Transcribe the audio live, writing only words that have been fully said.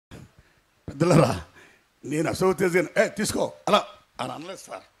పెద్దలరా నేను అశోక్ తేజ్ గారిని తీసుకో అలా అని అనలేదు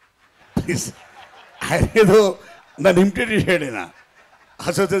సార్. ప్లీజ్, ఆయన ఏదో నన్ను ఇమిటేట్ చేశాడు. ఆయన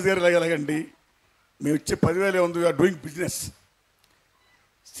అశోక్ తేజ్ గారు ఎలాగండి, మేము ఇచ్చే 10,000 ఉంది, ఆర్ డూయింగ్ బిజినెస్.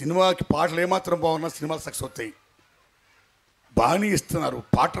 సినిమాకి పాటలు ఏమాత్రం బాగున్నా సినిమాలు సక్సెస్ అవుతాయి. బాగానే ఇస్తున్నారు,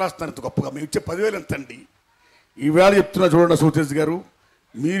 పాట రాస్తున్నారు ఇంత గొప్పగా, మేము ఇచ్చే 10,000 ఎంత అండి. ఈవేళ చెప్తున్నా చూడండి అశోక్ తేజ్ గారు,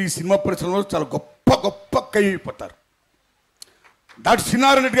 మీరు ఈ సినిమా పరిశ్రమలో చాలా గొప్ప గొప్ప కై అయిపోతారు. డాక్టర్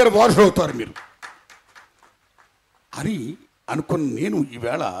సినారాయణ రెడ్డి గారు వారసులు అవుతారు మీరు అని అనుకున్న నేను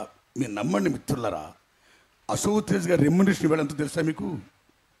ఈవేళ మీరు నమ్మండి మిత్రులరా, అశోక్ తేజ్ గారి రెమ్యునరేషన్ ఈవేళ ఎంతో తెలుసా మీకు?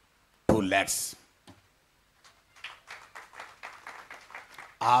 2 lakhs.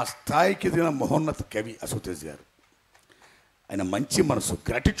 ఆ స్థాయికి ఎదిగిన మహోన్నత కవి అశోక్ తేజ్ గారు. ఆయన మంచి మనసు,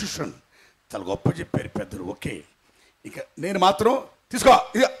 గ్రాటిట్యూషన్ చాలా గొప్ప చెప్పారు పెద్దలు. ఓకే, ఇక నేను మాత్రం తీసుకో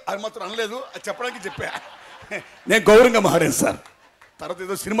ఇక అది మాత్రం అనలేదు, అది చెప్పడానికి చెప్పా. నేను గౌరవంగా మారాను సార్. తర్వాత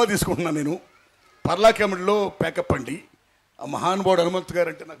ఏదో సినిమా తీసుకుంటున్నాను నేను, పర్లా కామెడీలో ప్యాకప్ అండి. ఆ మహానుభావుడు హనుమంత్ గారు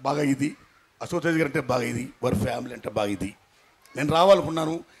అంటే నాకు బాగా ఇది, అశోక్ తేజ్ గారు అంటే బాగా ఇది, వారి ఫ్యామిలీ అంటే బాగా ఇది. నేను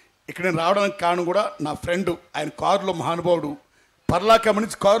రావాలనుకున్నాను. ఇక్కడ నేను రావడానికి కారణం కూడా నా ఫ్రెండ్, ఆయన కారులో మహానుభావుడు పర్లా కామెడీ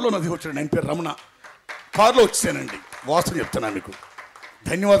నుంచి కారులో నది వచ్చాడు. ఆయన పేరు రమణ. కారులో వచ్చానండి, వాసన చెప్తున్నాను మీకు.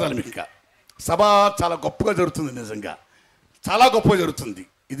 ధన్యవాదాలు మీకు. ఇంకా సభ చాలా గొప్పగా జరుగుతుంది, నిజంగా చాలా గొప్పగా జరుగుతుంది.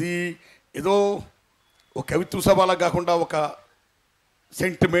 ఇది ఏదో ఒక కవిత్వ సభలా కాకుండా ఒక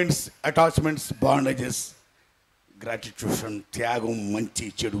సెంటిమెంట్స్, అటాచ్మెంట్స్, బాండేజెస్, గ్రాటిట్యూషన్, త్యాగం, మంచి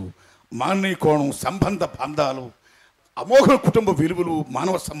చెడు, మానవీయ కోణం, సంబంధ బంధాలు, అమోఘ కుటుంబ విలువలు,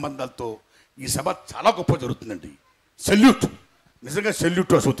 మానవ సంబంధాలతో ఈ సభ చాలా గొప్ప జరుగుతుందండి. సెల్యూట్, నిజంగా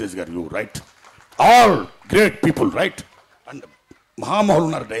సెల్యూట్ అశోక్ తేజ్ గారు. You right, all great people right. And మహామహులు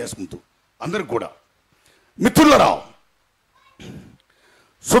ఉన్నారు డయాస్ ముందు, అందరికి కూడా. మిత్రులరా,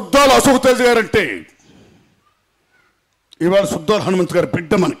 సుద్దాల అశోక్ తేజ్ గారు అంటే ఇవాళ సుద్దాల హనుమంత్ గారి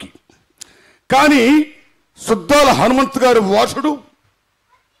బిడ్డ మనకి. కానీ సుద్దాల హనుమంత్ గారి వాసుడు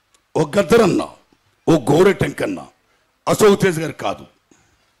ఓ గద్దరన్న, ఓ గోరెటెంకన్న, అశోక్ తేజ్ గారు కాదు.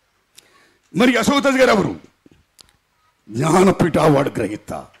 మరి అశోక్ తేజ్ గారు ఎవరు? జ్ఞానపీఠ అవార్డు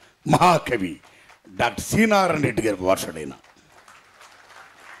గ్రహీత, మహాకవి డాక్టర్ శ్రీనారాయణ రెడ్డి గారి వారసుడైన.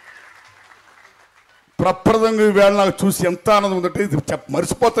 ప్రప్రదంగా ఈవేళ నాకు చూసి ఎంత ఆనందం ఉందంటే ఇది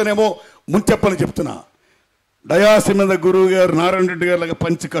మర్చిపోతానేమో ముందు చెప్పని చెప్తున్నా. డయాసి మీద గురువు గారు నారాయణ రెడ్డి గారి లాగా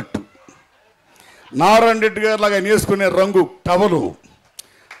పంచికట్టు, నారాయణ రెడ్డి గారి లాగా నేసుకునే రంగు, టవలు,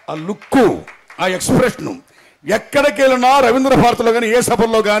 ఆ లుక్కు, ఆ ఎక్స్ప్రెషను, ఎక్కడికి వెళ్ళినా రవీంద్ర భారతిలో కానీ ఏ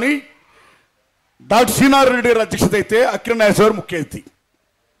సభల్లో కానీ డాక్టర్ శ్రీనారాయణ రెడ్డి గారి అధ్యక్షత అయితే అఖిల నాగేశ్వర ముఖ్య అతిథి.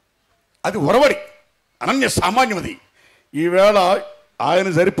 అది ఒరవడి, అనన్య సామాన్యమది. ఈవేళ ఆయన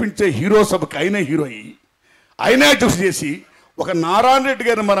జరిపించే హీరో సభకు ఆయనే హీరో అయ్యి ఆయనే అధ్యక్ష చేసి ఒక నారాయణ రెడ్డి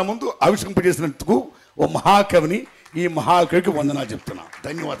గారిని మన ముందు ఆవిష్కరింపజేసినందుకు ఓ మహాకవిని, ఈ మహాకవికి వందనాలు చెప్తున్నా.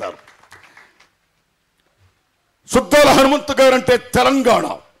 ధన్యవాదాలు. సుద్దాల హనుమంత్ గారు అంటే తెలంగాణ,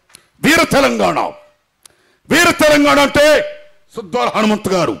 వీర తెలంగాణ. వీర తెలంగాణ అంటే సుద్దాల హనుమంత్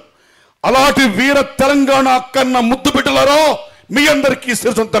గారు. అలాంటి వీర తెలంగాణ కన్న ముద్దు బిడ్డలారో మీ అందరికీ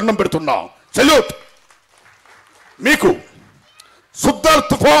శిరసు దండం పెడుతున్నా. సెల్యూట్ మీకు. సుద్దాల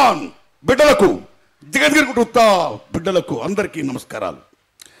తుఫాన్ బిడ్డలకు, దిగదిగుతా బిడ్డలకు అందరికీ నమస్కారాలు.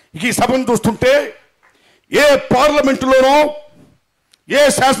 ఈ సభను చూస్తుంటే ఏ పార్లమెంటులోనో ఏ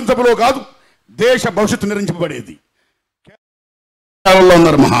శాసనసభలో కాదు, దేశ భవిష్యత్తు నిర్ణయించబడేది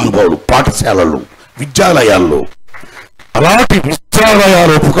ఉన్నారు మహానుభావులు. పాఠశాలలు, విద్యాలయాల్లో, అలాంటి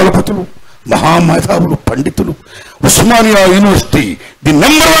విద్యాలయాల ఉపకులపతులు, మహామేధావులు, పండితులు. Osmania university, the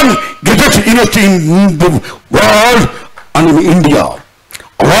 #1 greatest university in the world and India.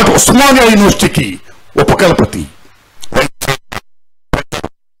 అలాంటి ఉస్మానియా యూనివర్సిటీకి ఉపకులపతి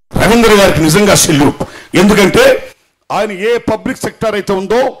రవీంద్ర గారికి నిజంగా సెల్యూట్. ఎందుకంటే ఆయన ఏ పబ్లిక్ సెక్టార్ అయితే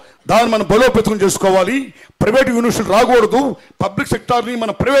ఉందో దాన్ని మనం బలోపేతం చేసుకోవాలి. ప్రైవేట్ యూనివర్సిటీ రాకూడదు, పబ్లిక్ సెక్టార్ని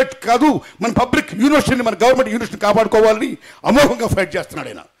మన ప్రైవేట్ కాదు, మన పబ్లిక్ యూనివర్సిటీని, మన గవర్నమెంట్ యూనివర్సిటీని కాపాడుకోవాలని అమోఘంగా ఫైట్ చేస్తున్నాడు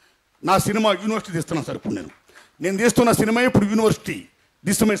ఆయన. నా సినిమా యూనివర్సిటీ తీస్తున్నాను సార్. ఇప్పుడు నేను తీస్తున్న సినిమా ఇప్పుడు university.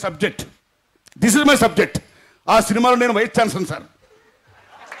 This is my subject. ఆ సినిమాలో నేను వైస్ ఛాన్సలర్ సార్.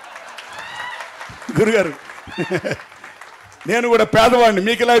 గురుగారు, నేను కూడా పేదవాడిని,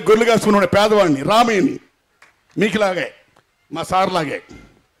 మీకులాగే గొర్రెలు కాసుకున్న పేదవాడిని, రామయ్యని, మీకులాగే, మా సార్ లాగే.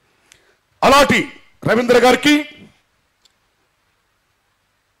 అలాంటి రవీంద్ర గారికి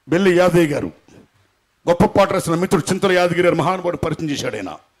బెల్లి యాదయ్య గారు, గొప్ప పాట రాసిన మిత్రుడు చింతల యాదగిరి గారు మహానుభావుడు పరిచయం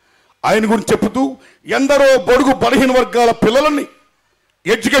చేశాడు. ఆయన గురించి చెబుతూ ఎందరో బడుగు బలహీన వర్గాల పిల్లలని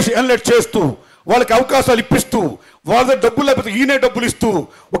ఎడ్యుకేషన్ ఎన్లెట్ చేస్తూ వాళ్ళకి అవకాశాలు ఇప్పిస్తూ వాళ్ళ డబ్బులు లేకపోతే ఈయనే డబ్బులు ఇస్తూ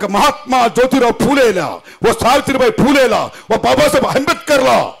ఒక మహాత్మా జ్యోతిరావు పూలేలా, ఓ సావిత్రిబాయి పూలేలా, ఓ బాబాసాహెబ్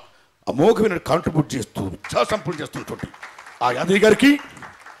అంబేద్కర్లా అమోఘమైన కాంట్రిబ్యూట్ చేస్తూ విద్యా సంపూర్ణ చేస్తున్నటువంటి ఆ యాదయ్య గారికి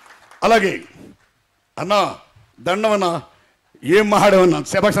అలాగే అన్నా దండమన్నా, ఏం మాడమన్నా,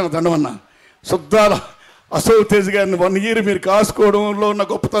 శభాషణ దండమన్నా. సుద్దాల అశోక్ తేజ్ గారిని 1 year మీరు కాసుకోవడంలో ఉన్న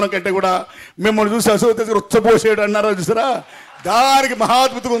గొప్పతనం కంటే కూడా మిమ్మల్ని చూసి అశోక్ తేజ్ గారు ఉచ్చపోసేడు అన్నారా చూసారా, దానికి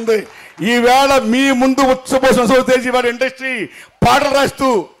మహాద్భుతం ఉంది. ఈవేళ మీ ముందు ఉచ్చపోసిన అశోక్ తేజ్ వాడి ఇండస్ట్రీ పాటలు రాస్తూ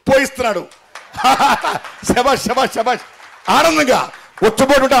పోయిస్తున్నాడు. శబాష్ శబాష్ శబాష్. ఆనందంగా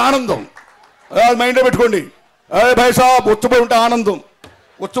ఉచ్చపోటు ఉంటే ఆనందం, మైండ్లో పెట్టుకోండి. అదే భాయ్ సాబ్, ఉచ్చపోటు ఉంటే ఆనందం,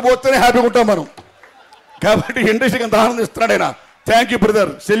 ఉచ్చపోతేనే హ్యాపీగా ఉంటాం మనం. కాబట్టి ఇండస్ట్రీకి అంత ఆనందం ఇస్తున్నాడు ఆయన. Thank you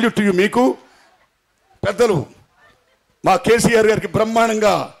brother, salute to you. మీకు పెద్దలు మా కేసీఆర్ గారికి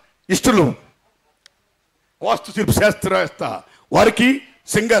బ్రహ్మాండంగా ఇష్టలు, వాస్తుశిల్ప శాస్త్రవేత్త, వారికి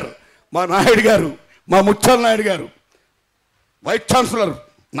సింగర్ మా నాయుడు గారు, మా ముత్యాల నాయుడు గారు, వైస్ ఛాన్సలర్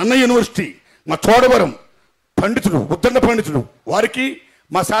నన్నయ్య యూనివర్సిటీ, మా చోడవరం పండితుడు, ఉద్దండ పండితుడు, వారికి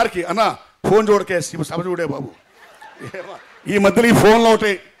మా సార్కి అన్న ఫోన్ చూడకే సభ చూడే బాబు. ఈ మధ్యలో ఈ ఫోన్లో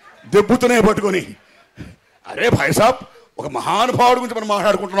ఒకటి దెబ్బుతూనే పట్టుకొని, అరే భాయ్ సాబ్ ఒక మహానుభావుడి గురించి మనం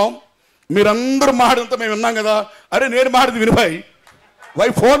మాట్లాడుకుంటున్నాం, మీరందరూ మాట్లాడంతా మేము విన్నాం కదా. అరే నేను మాట్లాడింది వినిపాయి, వై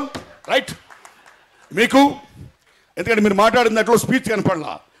ఫోన్ రైట్. మీకు ఎందుకంటే మీరు మాట్లాడిన దాంట్లో స్పీచ్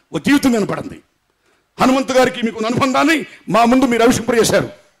కనపడలా, ఒక జీవితం కనపడింది. హనుమంతు గారికి మీకు అనుబంధాన్ని మా ముందు మీరు ఆవిష్కరింపజేశారు,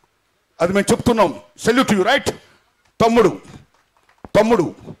 అది మేము చెప్తున్నాం. Salute you right. తమ్ముడు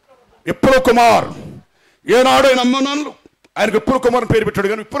విప్లవ్ కుమార్, ఏనాడు ఆయన అమ్మ నాన్నలు ఆయనకు విప్లవ్ కుమార్ పేరు పెట్టాడు.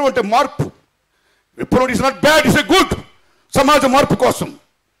 కానీ విప్లవం అంటే మార్పు. విప్లవం is not bad, is a good. సమాజ మార్పు కోసం,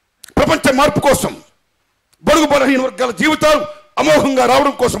 ప్రపంచ మార్పు కోసం, బడుగు బలహీన వర్గాల జీవితాలు అమోఘంగా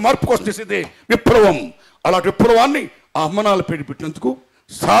రావడం కోసం, మార్పు కోసం చేసేదే విప్లవం. అలాంటి విప్లవాన్ని ఆ అమ్మనాల పేరు పెట్టినందుకు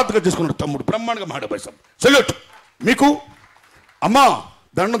సాధగా చేసుకున్నాడు తమ్ముడు. బ్రహ్మాండంగా మాట్లాడేశాం. సెల్యూట్ మీకు. అమ్మ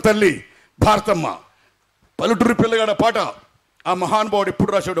దండం తల్లి భారతమ్మ, పల్లెటూరు పిల్లగాడ పాట ఆ మహానుభావుడు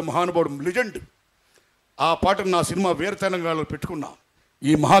ఎప్పుడు రాశాడు, మహానుభావుడు లెజెండ్. ఆ పాటను నా సినిమా వీర తెలంగాణలో పెట్టుకున్నా.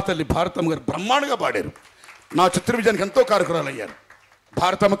 ఈ మహాతల్లి భారతమ్మ గారు బ్రహ్మాండంగా పాడారు. నా చిత్ర విజయానికి ఎంతో కారకురాలు అయ్యారు.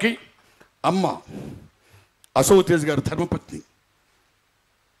 భారతమ్మకి అమ్మ అశోక్ తేజ్ గారు ధర్మపత్ని,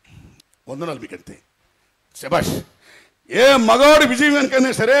 వందనాలు మీకు అంతే. శబాష్. ఏ మగాడు విజయం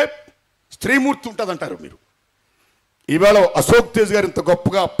వెనకైనా సరే స్త్రీమూర్తి ఉంటుందంటారు మీరు. ఈవేళ అశోక్ తేజ్ గారు ఇంత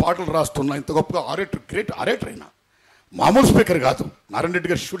గొప్పగా పాటలు రాస్తున్నా, ఇంత గొప్పగా ఆరేటర్, గ్రేట్ ఆరేటర్ అయినా, మామూలు స్పీకర్ కాదు, నారాయణ రెడ్డి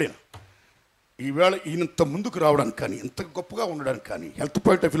గారి శిష్యుడైనా. ఈవేళ ఈయనంత ముందుకు రావడానికి కానీ, ఇంత గొప్పగా ఉండడానికి కానీ, హెల్త్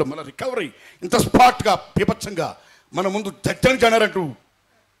పాయింట్ ఆఫ్ వ్యూలో మన రికవరీ ఇంత స్పాట్గా పీపచ్చంగా మన ముందు జడ్జని జానారంటూ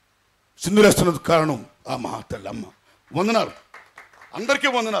సింధులేస్తున్నందుకు కారణం ఆ మహాతల్లి అమ్మ. వందనాలు, అందరికీ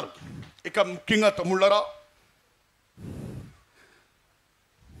వందనాలు. ఇక ముఖ్యంగా తమ్ముళ్ళారా,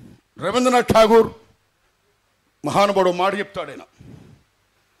 రవీంద్రనాథ్ ఠాగూర్ మహానుభావుడు మాట చెప్తాడు ఆయన,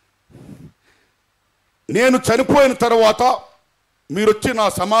 నేను చనిపోయిన తర్వాత మీరు వచ్చి నా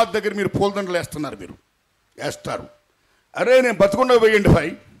సమాధి దగ్గర మీరు పూలదండలు వేస్తున్నారు, మీరు వేస్తారు. అరే నేను బతుకుండా వేయండి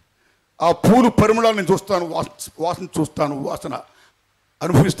భాయ్, ఆ పూలు పరిమళాలు నేను చూస్తాను, వాసన చూస్తాను, వాసన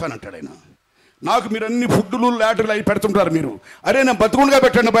అనుభవిస్తానంటాడు ఆయన. నాకు మీరు అన్ని ఫుడ్లు లాటరీలు అవి పెడుతుంటారు మీరు, అరే నేను బతుకుండా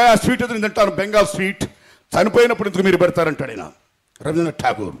పెట్టండి భాయ్, ఆ స్వీట్ అయితే నేను తింటాను, బెంగాల్ స్వీట్, చనిపోయినప్పుడు ఎందుకు మీరు పెడతారంటాడు ఆయన రవీంద్రనాథ్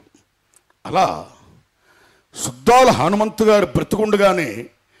ఠాగూర్. అలా సుద్దాల హనుమంతు గారు బ్రతుకుండగానే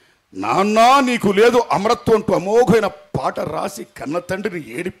నాన్న నీకు లేదు అమరత్వం అంటూ అమోఘమైన పాట రాసి కన్న తండ్రిని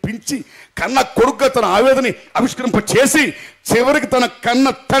ఏడిపించి, కన్న కొడుకుగా తన ఆవేదనని ఆవిష్కరింప చేసి, చివరికి తన కన్న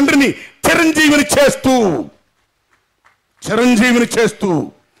తండ్రిని చిరంజీవిని చేస్తూ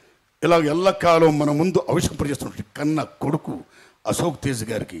ఇలా ఎల్లకాలం మన ముందు ఆవిష్కరింపజేస్తున్నటువంటి కన్న కొడుకు అశోక్ తేజ్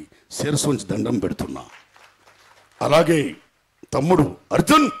గారికి శిరస్సు ఉంచి దండం పెడుతున్నా. అలాగే తమ్ముడు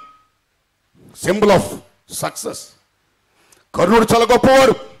అర్జున్, సింబల్ ఆఫ్ సక్సెస్. కర్ణుడు చాలా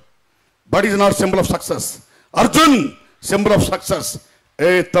గొప్పవాడు, but is not symbol of success. Arjun symbol of success. ఏ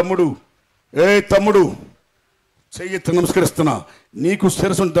తమ్ముడు చెయ్యెత్తి నమస్కరిస్తున్నా, నీకు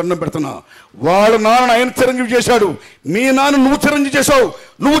శిరస్సును దండం పెడుతున్నా. వాళ్ళ నాన్న ఆయన చిరంజీవి చేశాడు, నీ నాన్న నువ్వు చిరంజీవి చేశావు.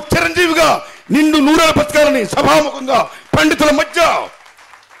 నువ్వు చిరంజీవిగా నిన్ను నూరేళ్ళ బతకాలని సభాముఖంగా పండితుల మధ్య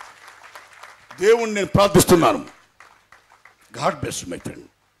దేవుణ్ణి నేను ప్రార్థిస్తున్నాను. God bless my friend.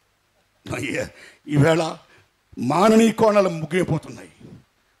 ఈవేళ మాననీయ కోణాలు ముగిపోతున్నాయి,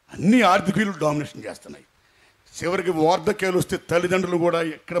 అన్ని ఆర్థికీయులు డామినేషన్ చేస్తున్నాయి. చివరికి వార్ధక్యాలు వస్తే తల్లిదండ్రులు కూడా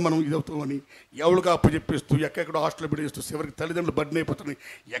ఎక్కడ మనం ఇదవుతామని ఎవరికి అప్పచెప్పేస్తూ, ఎక్కడెక్కడో హాస్టల్ పెట్టేస్తూ చివరికి తల్లిదండ్రులు బర్డెన్ అయిపోతున్నాయి.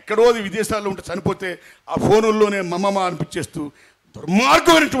 ఎక్కడో అది విదేశాల్లో ఉంటే చనిపోతే ఆ ఫోనుల్లోనే మమ్మమ్మ అనిపించేస్తూ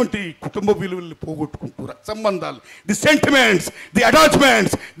దుర్మార్గమైనటువంటి కుటుంబ విలువల్ని పోగొట్టుకుంటూ, రక్త సంబంధాలు, the sentiments, the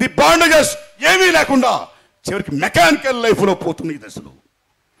attachments, the bondages ఏమీ లేకుండా చివరికి మెకానికల్ లైఫ్లో పోతున్న ఈ దశలో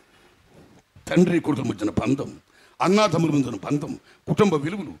తండ్రి కొడుకుల మధ్యన బంధం, అన్నాదమ్ముల మధ్యన బంధం, కుటుంబ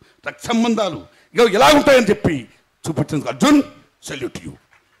విలువలు, రక్త సంబంధాలు ఇక ఎలా ఉంటాయని చెప్పి చూపించినందుకు అర్జున్ సెల్యూట్ యూ,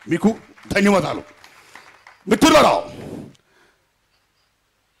 మీకు ధన్యవాదాలు. మిత్రులారా,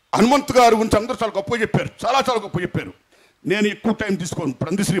 హనుమంతు గారి గురించి అందరూ చాలా గొప్పగా చెప్పారు, చాలా చాలా గొప్ప చెప్పారు. నేను ఎక్కువ టైం తీసుకోను,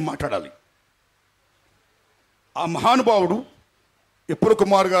 అందశ్రీ మాట్లాడాలి. ఆ మహానుభావుడు ఎప్పుడు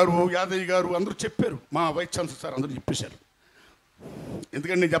కుమార్ గారు, యాదయ్య గారు అందరూ చెప్పారు, మా వైస్ ఛాన్సలర్ సార్ అందరూ చెప్పేశారు.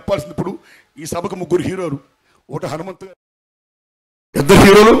 ఎందుకంటే నేను చెప్పాల్సింది ఇప్పుడు ఈ సభకు ముగ్గురు హీరోలు, ఒకటి హనుమంతు గారు, ఇద్దరు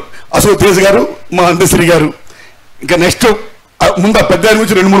హీరోలు అశోక్ తేజ్ గారు, మా అందశ్రీ గారు. ఇంకా నెక్స్ట్ ముందు ఆ పెద్ద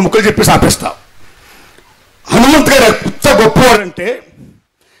గురించి 2-3 ముక్కలు చెప్పేసి ఆపేస్తా. హనుమంతు గారు ఎంత గొప్పవాడంటే,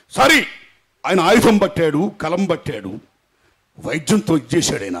 సారీ ఆయన ఆయుధం పట్టాడు, కలం పట్టాడు, వైద్యంతో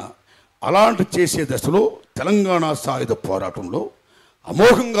ఇచ్చేసాడు ఆయన. అలాంటి చేసే దశలో తెలంగాణ సాయుధ పోరాటంలో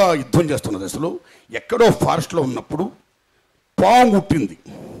అమోఘంగా యుద్ధం చేస్తున్న దశలో ఎక్కడో ఫారెస్ట్లో ఉన్నప్పుడు పాము కుట్టింది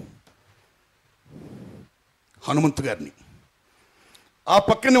హనుమంతు గారిని. ఆ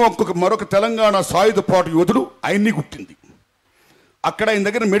పక్కనే మరొక తెలంగాణ సాయుధ పోరాట యోధుడు ఆయన్ని కుట్టింది. అక్కడ ఆయన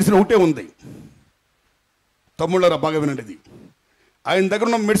దగ్గర మెడిసిన్ ఒకటే ఉంది, తమ్ముళ్ళరా బాగా వినండి, ఆయన దగ్గర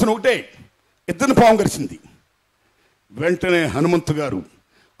ఉన్న మెడిసిన్ ఒకటే, ఇద్దరిని పాము కరిచింది. వెంటనే హనుమంతు గారు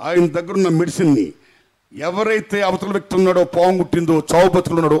ఆయన దగ్గరున్న మెడిసిన్ని ఎవరైతే అవతల వ్యక్తి ఉన్నాడో, పాము కుట్టిందో, చావు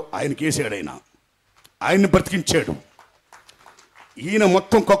బతుకులున్నాడో ఆయనకి వేసాడు. ఆయన్ని బ్రతికించాడు. ఈయన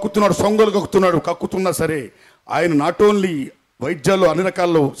మొత్తం కక్కుతున్నాడు, సొంగలు కక్కుతున్నా సరే ఆయన నాట్ ఓన్లీ వైద్యాల్లో అన్ని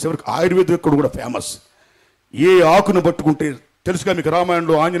రకాల్లో, చివరికి ఆయుర్వేదికుడు కూడా ఫేమస్. ఏ ఆకును పట్టుకుంటే తెలుసుగా మీకు,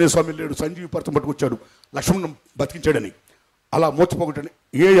 రామాయణంలో ఆంజనేయ స్వామి లేడు, సంజీవి పర్తం పట్టుకొచ్చాడు, లక్ష్మణుని బతికించాడని. అలా మోసపోకూడని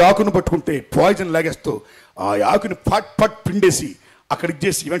ఏ ఆకును పట్టుకుంటే పాయిజన్ లాగేస్తూ ఆ ఆకుని పట్ పిండేసి అక్కడికి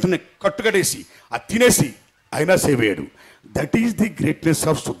చేసి వెంటనే కట్టుకడేసి అది తినేసి అయినా సేవ్ అయ్యాడు. That is the greatness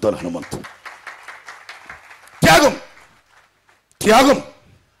of Suddala Hanumanthu. త్యాగం, త్యాగం.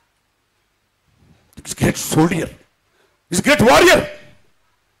 It's great soldier, it's great warrior.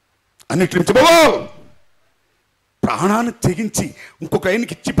 అన్నిటి నుంచి బాబా ప్రాణాన్ని తెగించి ఇంకొక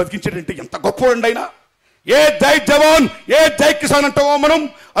ఆయనకి ఇచ్చి బతికించాడంటే ఎంత గొప్పవాడండి ఆయన. ఏ జై జవాన్, ఏ జై కిసాన్ అంటావో మనం,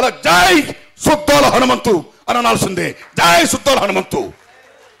 అలా జై సుద్దాల హనుమంతు అని అనాల్సిందే. జై సుద్దాల హనుమంతు,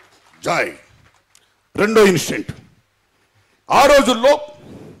 జై. రెండో ఇన్సిడెంట్, ఆ రోజుల్లో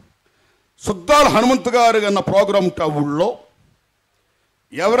సుద్దాల హనుమంతు గారు అన్న ప్రోగ్రాం ఉంటే ఆ ఊళ్ళో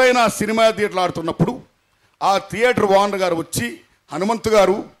ఎవరైనా సినిమా థియేటర్లు ఆడుతున్నప్పుడు ఆ థియేటర్ ఓనర్ గారు వచ్చి, హనుమంతు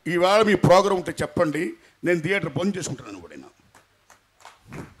గారు ఈవేళ మీ ప్రోగ్రాం ఉంటే చెప్పండి, నేను థియేటర్ బంద్ చేసుకుంటున్నాను కూడా.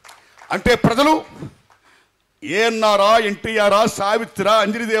 అంటే ప్రజలు ఏఎన్నారా, ఎన్టీఆరా, సావిత్రా,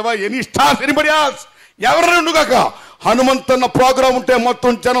 అంజలిదేవా, any stars, anybody else, ఎవరుగాక Hanumanthanna programme ఉంటే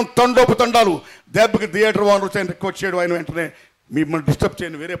మొత్తం జనం తండోపు తండాలు. దెబ్బకి థియేటర్ ఓనర్ వచ్చి ఆయన రిక్వెస్ట్ చేయడం, ఆయన వెంటనే మిమ్మల్ని డిస్టర్బ్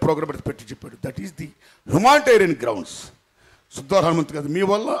చేయని వేరే ప్రోగ్రామ్ పెట్టి చెప్పాడు. That is the humanitarian grounds. Suddala Hanumanthu గారు, మీ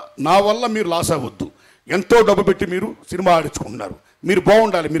వల్ల నా వల్ల మీరు లాస్ అవ్వద్దు, ఎంతో డబ్బు పెట్టి మీరు సినిమా ఆడించుకుంటున్నారు, మీరు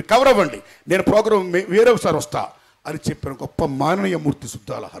బాగుండాలి, మీరు కవర్ అవ్వండి, నేను ప్రోగ్రాం వేరే ఒకసారి వస్తా అని చెప్పిన గొప్ప మాననీయ మూర్తి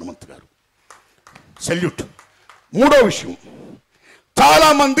సుద్దాల హనుమంతు గారు. సెల్యూట్. మూడో విషయం,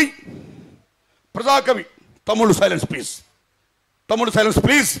 చాలామంది ప్రజాకవి, తమ్ముళ్ళు సైలెన్స్ ప్లీజ్, తమ్ముళ్ళు సైలెన్స్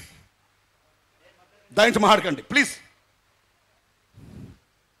ప్లీజ్, దానికి మాట్లాడకండి ప్లీజ్.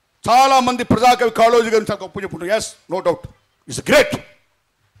 చాలామంది ప్రజాకవి కాళోజీ గారిని చాలా గొప్ప చెప్పుకుంటారు. Yes, no doubt, it's great,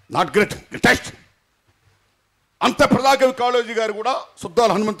 not great, greatest. అంత ప్రజాకవి కాళోజీ గారు కూడా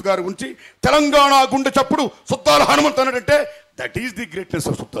సుద్దాల హనుమంతు గారి గురించి తెలంగాణ గుండె చప్పుడు సుద్దాల హనుమంతు అన్నాడంటే that is the greatness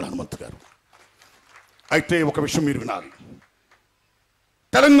of Suddala Hanumanthu గారు. అయితే ఒక విషయం మీరు వినాలి,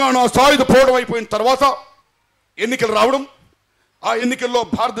 తెలంగాణ సాయుధ పోవడం అయిపోయిన తర్వాత ఎన్నికలు రావడం, ఆ ఎన్నికల్లో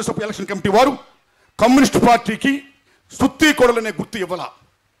భారతదేశపు ఎలక్షన్ కమిటీ వారు కమ్యూనిస్ట్ పార్టీకి సుత్తి కొడలనే గుర్తు ఇవ్వాల,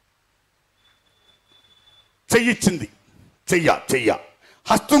 చెయ్యిచ్చింది, చెయ్య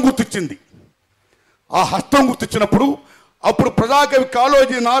హస్తం గుర్తిచ్చింది. ఆ హస్తం గుర్తిచ్చినప్పుడు అప్పుడు ప్రజాకవి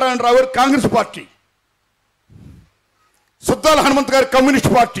కాళోజీ నారాయణరావు గారు కాంగ్రెస్ పార్టీ, సుద్దాల హనుమంతు గారు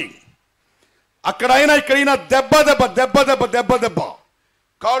కమ్యూనిస్ట్ పార్టీ. అక్కడైనా ఇక్కడైనా దెబ్బ దెబ్బ దెబ్బ దెబ్బ దెబ్బ దెబ్బ.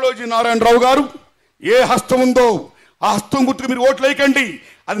 కాళోజీ నారాయణరావు గారు ఏ హస్తం ఉందో ఆ హస్తం గుర్తుకు మీరు ఓట్లు వేయకండి,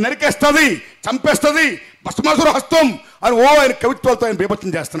 అది నరికేస్తుంది, చంపేస్తుంది, భస్మాసుర హస్తం అని ఆయన కవిత్వాలతో ఆయన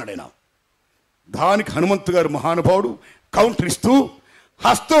బీభత్సం చేస్తున్నాడు. ఆయన దానికి హనుమంతు గారు మహానుభావుడు కౌంటర్ ఇస్తూ,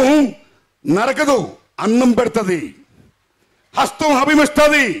 హస్తం నరకదు, అన్నం పెడుతుంది, హస్తం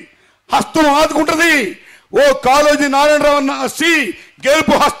అభిమిస్తుంది, హస్తం ఆదుకుంటుంది. ఓ కాళోజీ నారాయణరావు అన్న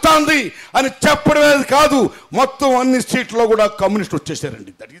గెలుపు హస్తాంది అని చెప్పడమేది కాదు, మొత్తం అన్ని సీట్లలో కూడా communist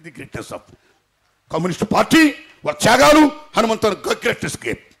వచ్చేసారండి. That is the greatness of communist party. వారి త్యాగాలు హనుమంతు గ్రేటెస్ట్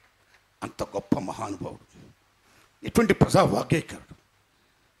గేట్. అంత గొప్ప మహానుభావుడు. ఎటువంటి ప్రజా వాగ్గేయకారుడు.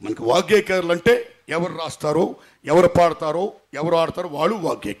 మనకి వాగ్గేయకారులు అంటే ఎవరు రాస్తారో, ఎవరు పాడతారో, ఎవరు ఆడతారో వాళ్ళు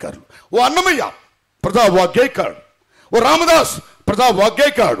వాగ్గేయకారులు. ఓ అన్నమయ్య ప్రజా వాగ్గేయకారుడు, ఓ రామదాస్ ప్రజా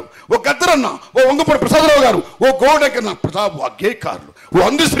వాగ్గేయకారుడు, ఓ గద్దరన్న, ఓ వంగపూడి ప్రసాదరావు గారు, ఓ గోడకన్న ప్రజా వాగ్గేయకారులు, ఓ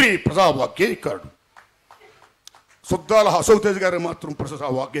అందశ్రీ ప్రజా వాగ్గేయకారుడు. సుద్దాల అశోక్ తేజ్ గారు మాత్రం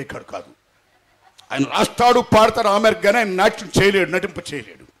ప్రొఫెసర్ వాగ్గేయకాడు కాదు. ఆయన రాష్ట్రాడు పాడతారు ఆమెరికగానే ఆయన నాట్యం చేయలేడు, నటింప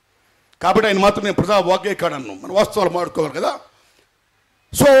చేయలేడు. కాబట్టి ఆయన మాత్రం నేను ప్రజా వాగ్గేయకాడు అన్నాను. మన వాస్తవాలు మాడుకోవాలి కదా.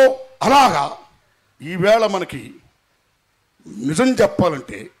 సో అలాగా ఈవేళ మనకి నిజం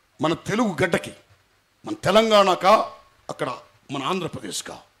చెప్పాలంటే మన తెలుగు గడ్డకి, మన తెలంగాణకా, అక్కడ మన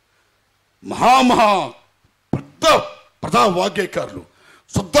ఆంధ్రప్రదేశ్కా పెద్ద ప్రజా వాగ్గేయకారులు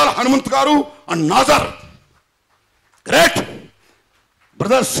సుద్దాల హనుమంత్ గారు and Nazar. Great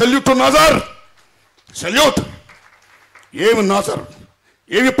brother, salute to Nazar, salute. ఏమి నాజర్,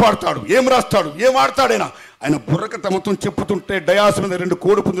 ఏమి పాడతాడు, ఏం రాస్తాడు, ఏం ఆడతాడైనా ఆయన బుర్రక తమతో చెప్పుతుంటే డయాస్ మీద 2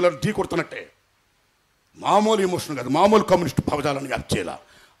 కోడి పుంజులను ఢీ కొడుతున్నట్టే. మామూలు ఎమోషన్ కాదు, మామూలు కమ్యూనిస్ట్ భావజాలను యాప్ చేయాల.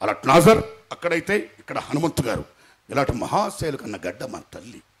 అలా నాజర్ అక్కడైతే ఇక్కడ హనుమంత్ గారు. ఇలాంటి మహాశైలు కన్న గడ్డ మన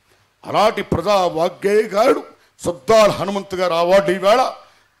తల్లి. అలాంటి ప్రజా వాగ్గేయకారుడు సుద్దాల హనుమంత్ గారు అవార్డు ఈవేళ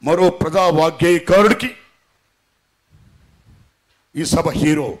మరో ప్రజా వాగ్గేయకారుడికి ఈ సభ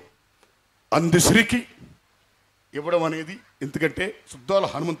హీరో అందశ్రీకి ఇవ్వడం అనేది. ఎందుకంటే సుద్దాల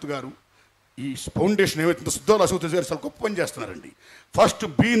హనుమంత్ గారు ఈ ఫౌండేషన్ ఏమైతుందో సుద్దాల అశోక్ తేజ్ గారు చాలా గొప్ప పని చేస్తున్నారండి. ఫస్ట్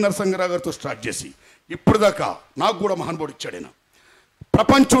బి నరసింహరావు గారితో స్టార్ట్ చేసి ఇప్పటిదాకా నాకు కూడా మహానుభావుడు ఇచ్చాడు ఆయన.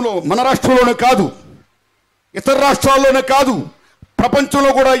 ప్రపంచంలో మన రాష్ట్రంలోనే కాదు, ఇతర రాష్ట్రాల్లోనే కాదు, ప్రపంచంలో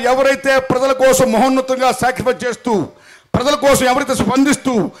కూడా ఎవరైతే ప్రజల కోసం మహోన్నతంగా సాక్రిఫైస్ చేస్తూ, ప్రజల కోసం ఎవరైతే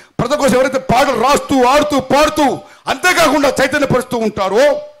స్పందిస్తూ, ప్రజల కోసం ఎవరైతే పాటలు రాస్తూ, ఆడుతూ, పాడుతూ, అంతేకాకుండా చైతన్యపరుస్తూ ఉంటారో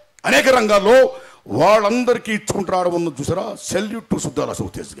అనేక రంగాల్లో, వాళ్ళందరికీ ఇచ్చుకుంటూ రావడం ఉన్న చూసారా. సెల్యూట్ టు సుద్దాల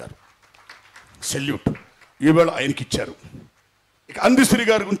అశోక్ తేజ్ గారు, సెల్యూట్. ఈవేళ ఆయనకి ఇచ్చారు. ఇక అందశ్రీ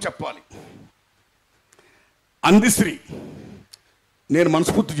గారి గురించి చెప్పాలి. అందశ్రీ నేను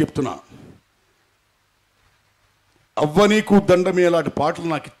మనస్ఫూర్తి చెప్తున్నా, అవ్వ నీకు దండమే లాంటి పాటలు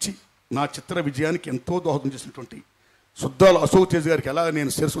నాకు ఇచ్చి నా చిత్ర విజయానికి ఎంతో దోహదం చేసినటువంటి సుద్దాల అశోక్ తేజ్ గారికి ఎలా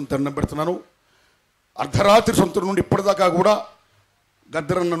నేను శిరస్సును దండం పెడుతున్నాను. అర్ధరాత్రి సొంతం నుండి ఇప్పటిదాకా కూడా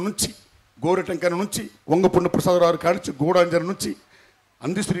గద్దరన్న నుంచి, గోరెటంకర నుంచి, వంగపుండ ప్రసాదరావు కాడి నుంచి, గూడాంజన నుంచి,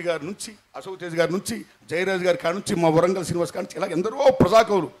 అందశ్రీ గారి నుంచి, అశోక్ తేజ్ గారి నుంచి, జయరాజ్ గారి కాడి నుంచి, మా వరంగల్ శ్రీనివాస్ కాడి నుంచి, ఇలా ఎందరో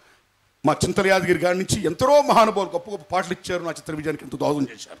ప్రజాకవులు, మా చింతల యాదగిరి గారి నుంచి ఎందరో మహానుభావులు గొప్ప గొప్ప పాటలు ఇచ్చారు. నా చిత్ర విజయానికి ఎంతో దోహదం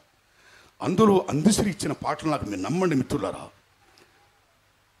చేశారు. అందులో అందశ్రీ ఇచ్చిన పాటలు నాకు మీరు నమ్మండి మిత్రులారా,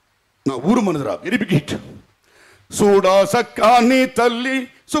 నా ఊరు మనదిరా, వెరీ బిగ్ హిట్. సూడా సక్కాని తల్లి,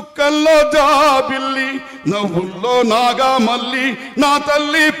 సుక్కల్లో జాబిల్లి, నవ్వుల్లో నాగా మల్లి, నా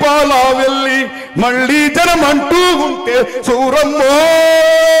తల్లి పాలా వెళ్ళి, మళ్ళీ జనమంటూ ఉంటే సూరమ్మో,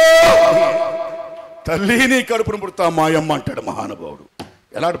 తల్లిని కడుపును పుడతా మాయమ్మ అంటాడు మహానుభావుడు.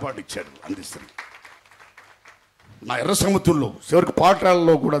 ఎలాంటి పాట ఇచ్చాడు అందశ్రీ. నా ఎర్ర సముద్రంలో చివరికి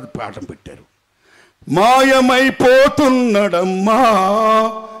పాఠాలలో కూడా అది పాఠం పెట్టారు. మాయమైపోతున్నడమ్మా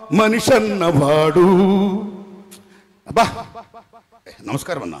మనిషన్నవాడు. అబ్బా,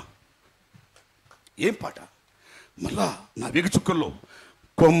 నమస్కారం అన్నా. ఏం పాట. మళ్ళా నా వేగ చుక్కల్లో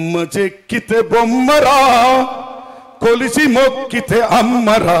కొమ్మ చెక్కితే బొమ్మరా, కొలిసి మొక్కితే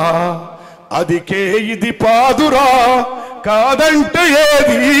అమ్మరా, అదికే ఇది పాదురా, కాదంటే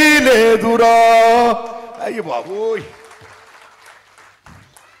ఏది లేదురా. అయ్య బాబోయ్.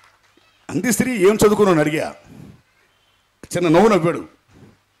 అందశ్రీ ఏం చదువుకున్నాను అడిగా. చిన్న నవ్వు నవ్వాడు,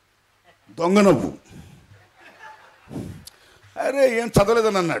 దొంగ నవ్వు. అరే ఏం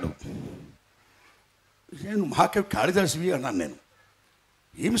చదవలేదని అన్నాడు. నేను మహాకవి కాళిదాసివి అన్నాను. నేను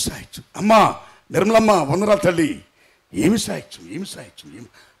ఏమి సాహిత్యం అమ్మా, నిర్మలమ్మ వందనాలు తల్లి, ఏమి సాహిత్యం, ఏమి సాహిత్యం, ఏమి.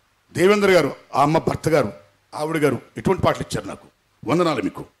 దేవేంద్ర గారు, ఆ అమ్మ భర్త గారు, ఆవిడ గారు ఎటువంటి పాటలు ఇచ్చారు నాకు, వందనాలు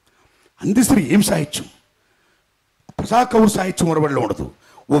మీకు. అందశ్రీ ఏం సాహిత్యం. ప్రజాకవుడు సాహిత్యం మరబడిలో ఉండదు.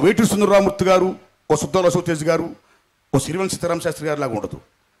 ఓ వేటూరి సుందరరామూర్తి గారు, ఓ సుద్దాల అశోక్ తేజ్ గారు, ఓ సిరివెంకట సీతారామ శాస్త్రి గారు లాగా ఉండదు.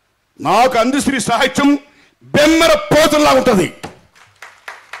 నాకు అందశ్రీ సాహిత్యం బెమ్మర పోతుల్లా ఉంటుంది.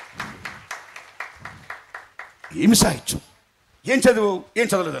 ఏమి సాహిత్యం. ఏం చదువు, ఏం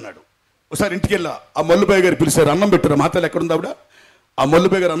చదవలేదు అన్నాడు. ఒకసారి ఇంటికి వెళ్ళా, ఆ మల్లుబాయి గారు పిలిచారు, అన్నం పెట్టారు. మా తల్లి ఎక్కడుంది ఆవిడ, ఆ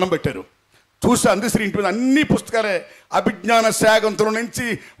మల్లుబాయి గారు అన్నం పెట్టారు. చూస్తే అందశ్రీ ఇంటి మీద అన్ని పుస్తకాలే, అభిజ్ఞాన శాగంతుల నుంచి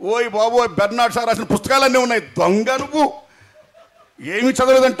ఓయ్ బాబోయ్ బెర్నాడ్ షా రాసిన పుస్తకాలన్నీ ఉన్నాయి. దొంగ నువ్వు, ఏమి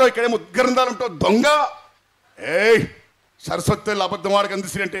చదవలేదంటావు, ఇక్కడేమో ఉద్గ్రంథాలంటావు, దొంగ. ఏయ్ సరస్వతి అబద్ధం వాడికి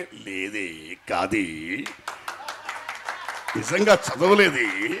అందశ్రీ అంటే, లేదే కాదే, నిజంగా చదవలేదే.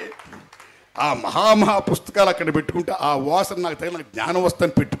 ఆ మహామహా పుస్తకాలు అక్కడ పెట్టుకుంటే ఆ వాసన నాకు తగిన జ్ఞానం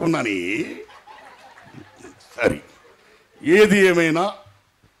వస్తని పెట్టుకున్నాను. సరే, ఏది ఏమైనా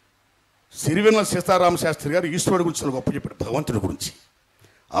సిరివెన్నెల సీతారామ శాస్త్రి గారు ఈశ్వరుడు గురించి చాలా గొప్ప చెప్పాడు. భగవంతుడి గురించి,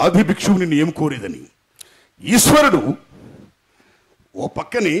 ఆది భిక్షువు నిన్ను ఏం కోరేదని. ఈశ్వరుడు ఓ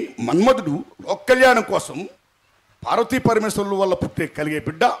పక్కని మన్మధుడు లోక కళ్యాణం కోసం పార్వతీ పరమేశ్వరుల వల్ల పుట్టే కలిగే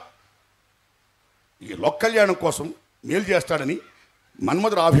బిడ్డ ఈ లోక కళ్యాణం కోసం మేలు చేస్తాడని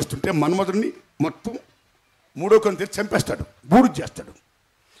మన్మధుడు ఆభిస్తుంటే, మన్మధుడిని మొత్తం మూడో కన్ను తెరిచి చంపేస్తాడు, బూడిద చేస్తాడు.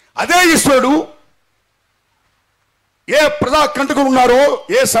 అదే ఈశ్వరుడు ఏ ప్రజా కంటకులు ఉన్నారో,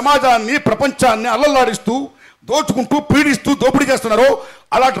 ఏ సమాజాన్ని ప్రపంచాన్ని అల్లల్లాడిస్తూ దోచుకుంటూ పీడిస్తూ దోపిడీ చేస్తున్నారో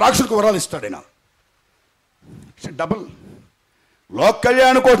అలాంటి రాక్షసులకు వరాలు ఇస్తాడు ఆయన. డబుల్. లోక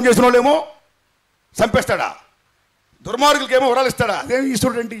కళ్యాణ కోసం చేసిన వాళ్ళేమో చంపేస్తాడా, దుర్మార్గులకి ఏమో వరాలు ఇస్తాడా? అదేమి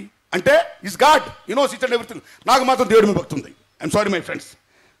ఈశ్వరుడు ఏంటి అంటే is God, you nose each and everything. నాకు మాత్రం దేవుడి మీద భక్తి ఉంది. ఐఎమ్ సారీ మై ఫ్రెండ్స్,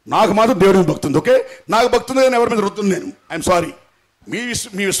 నాకు మాత్రం దేవుడి మీద భక్తి ఉంది. ఓకే, నాకు భక్తి ఉంది కానీ ఎవరి మీద రుద్దుంది నేను. I'm sorry. మీ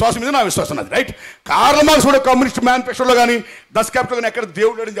విశ్వాసం మీద నా విశ్వాసం అది, రైట్? కార్ల్ మార్క్స్ కూడా కమ్యూనిస్ట్ మేనిఫెస్టోలో కానీ 10 క్యాపిటల్ కానీ ఎక్కడ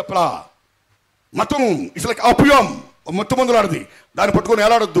దేవుడు లేడని చెప్పలా. మతం ఇట్స్ లైక్ అపియం, మత్తు మందులు ఆడది, దాన్ని పట్టుకొని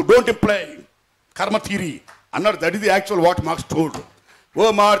ఎలాడొద్దు, డోంట్ ఇంప్లై కర్మ థియరీ అన్నాడు. That is the actual what marks told.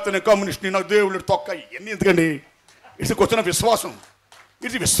 ఓ మారుతున్న కమ్యూనిస్ట్ని నాకు దేవుడు తొక్కాయి ఎన్ని ఎందుకండి? ఇట్స్ క్వశ్చన్ ఆఫ్ విశ్వాసం.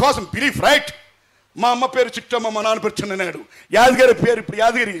 ఇట్స్ విశ్వాసం, బిలీఫ్, రైట్? మా అమ్మ పేరు చిట్టమ్మ, మా నాన్న పేరు చిన్ననాయుడు. యాదగిరి పేరు ఇప్పుడు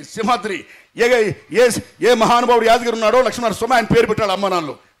యాదగిరి, సింహాద్రి. ఏ మహానుభావుడు యాదగిరి ఉన్నాడో లక్ష్మణ స్వామి ఆయన పేరు పెట్టాడు అమ్మ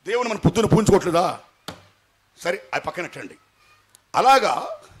నాన్నలు. దేవుని మన పొద్దున్న పూంచుకోవట్లేదా? సరే, అది పక్కనట్టండి. అలాగా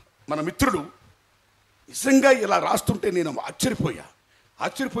మన మిత్రుడు నిజంగా ఇలా రాస్తుంటే నేను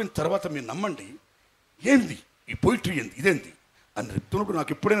ఆశ్చర్యపోయిన తర్వాత మీరు నమ్మండి, ఏంది ఈ పోయిటరీ, ఏంది ఇదేంది అని చెప్తున్నప్పుడు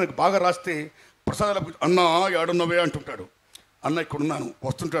నాకు ఎప్పుడైనా బాగా రాస్తే ప్రసాదాలకు అన్న ఏడున్నవే అంటుంటాడు, అన్న ఇక్కడున్నాను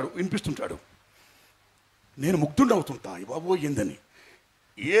వస్తుంటాడు, వినిపిస్తుంటాడు. నేను ముగ్ధుండి అవుతుంటా, ఈ బాబో ఏందని.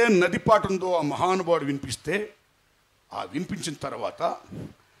 ఏ నది పాట ఉందో ఆ మహానుభావుడు వినిపిస్తే ఆ వినిపించిన తర్వాత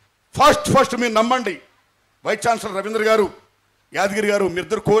ఫస్ట్ మీరు నమ్మండి, వైస్ ఛాన్సలర్ రవీంద్ర గారు, యాదగిరి గారు,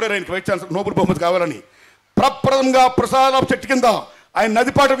 మీరిద్దరు కోరారు ఆయనకి వైస్ ఛాన్సలర్ నోబెల్ బహుమతి కావాలని. ప్రప్రదంగా ప్రసాద చెట్టు కింద ఆయన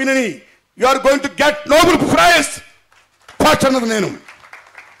నది పాట వినని you are going to get Nobel prize first అన్నది నేను.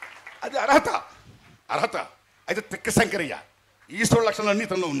 అది అర్హత. అయితే తిక్క శంకరయ్య ఈశ్వరుడు లక్షణాలు అన్నీ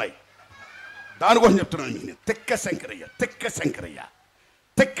తనలో ఉన్నాయి. దానికోసం చెప్తున్నాను నేను. తిక్క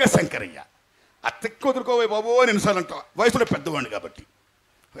శంకరయ్య ఆ తిక్క వదులుకోవే బాబో అని ఎన్నిసార్లు అంటా. వయసులో పెద్దవాడిని కాబట్టి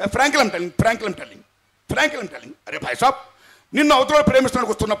ఫ్రాంక్లీ ఐమ్ టెల్లింగ్ అరే భాయ్ సాబ్, నిన్ను అవతల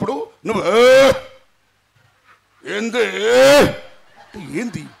ప్రేమిస్తానికి వస్తున్నప్పుడు నువ్వు ఏంది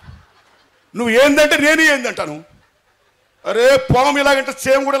నువ్వు ఏందంటే నేను ఏందంటాను. అరే పొలం ఇలాగంటే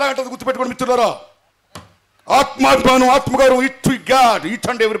సేమ్ కూడా ఇలాగంటే గుర్తుపెట్టుకోండి మిత్రులారా. ఆత్మాభిమానం, ఆత్మగౌరవం, ఈచ్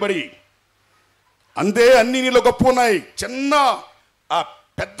అండ్ ఎవ్రీబడి. అంతే అన్ని నీళ్ళు గొప్ప ఉన్నాయి. చిన్న ఆ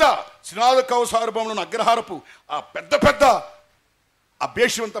పెద్ద శ్రీనాథ కౌసారభంలో అగ్రహారపు ఆ పెద్ద ఆ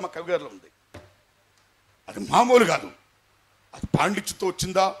భేషవంతా మా కవిగారిలో ఉంది. అది మామూలు కాదు. అది పాండిత్యంతో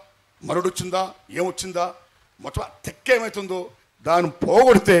వచ్చిందా, మరుడొచ్చిందా, ఏమొచ్చిందా, మొత్తం తెక్క ఏమవుతుందో దాన్ని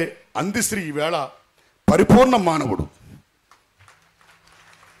పోగొడితే అందశ్రీ ఈవేళ పరిపూర్ణ మానవుడు.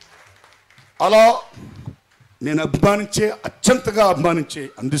 అలా నేను అత్యంతగా అభిమానించే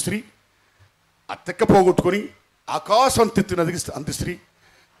అందశ్రీ ఆ తెక్క పోగొట్టుకొని ఆకాశం తెత్తిన అందశ్రీ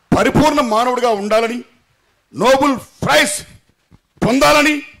పరిపూర్ణ మానవుడిగా ఉండాలని, నోబెల్ ప్రైజ్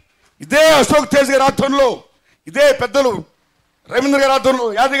పొందాలని ఇదే అశోక్ తేజ్ గారి ఆధ్వర్యంలో, ఇదే పెద్దలు రవీంద్ర గారి ఆధ్వర్యంలో,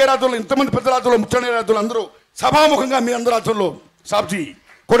 యాదగిరి గారి ఆధ్వర్యంలో, ఇంతమంది పెద్దల ఆధ్వర్యంలో, ముచ్చండి గారి ఆధ్వర్యంలో అందరూ సభాముఖంగా మీ అందరి ఆధ్వర్యంలో, సాబ్జీ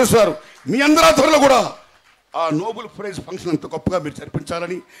కోటేశ్వరు మీ అందరి ఆధ్వర్యంలో కూడా ఆ నోబెల్ ప్రైజ్ ఫంక్షన్ అంత గొప్పగా మీరు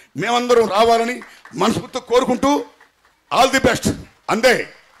జరిపించాలని, మేమందరం రావాలని మనస్ఫూర్తిగా కోరుకుంటూ ఆల్ ది బెస్ట్.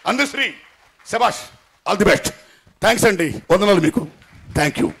 అందశ్రీ శభాష్, ఆల్ ది బెస్ట్. థ్యాంక్స్ అండి, వందనాలు మీకు.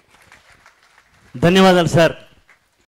 Thank you. ధన్యవాదాలు సార్.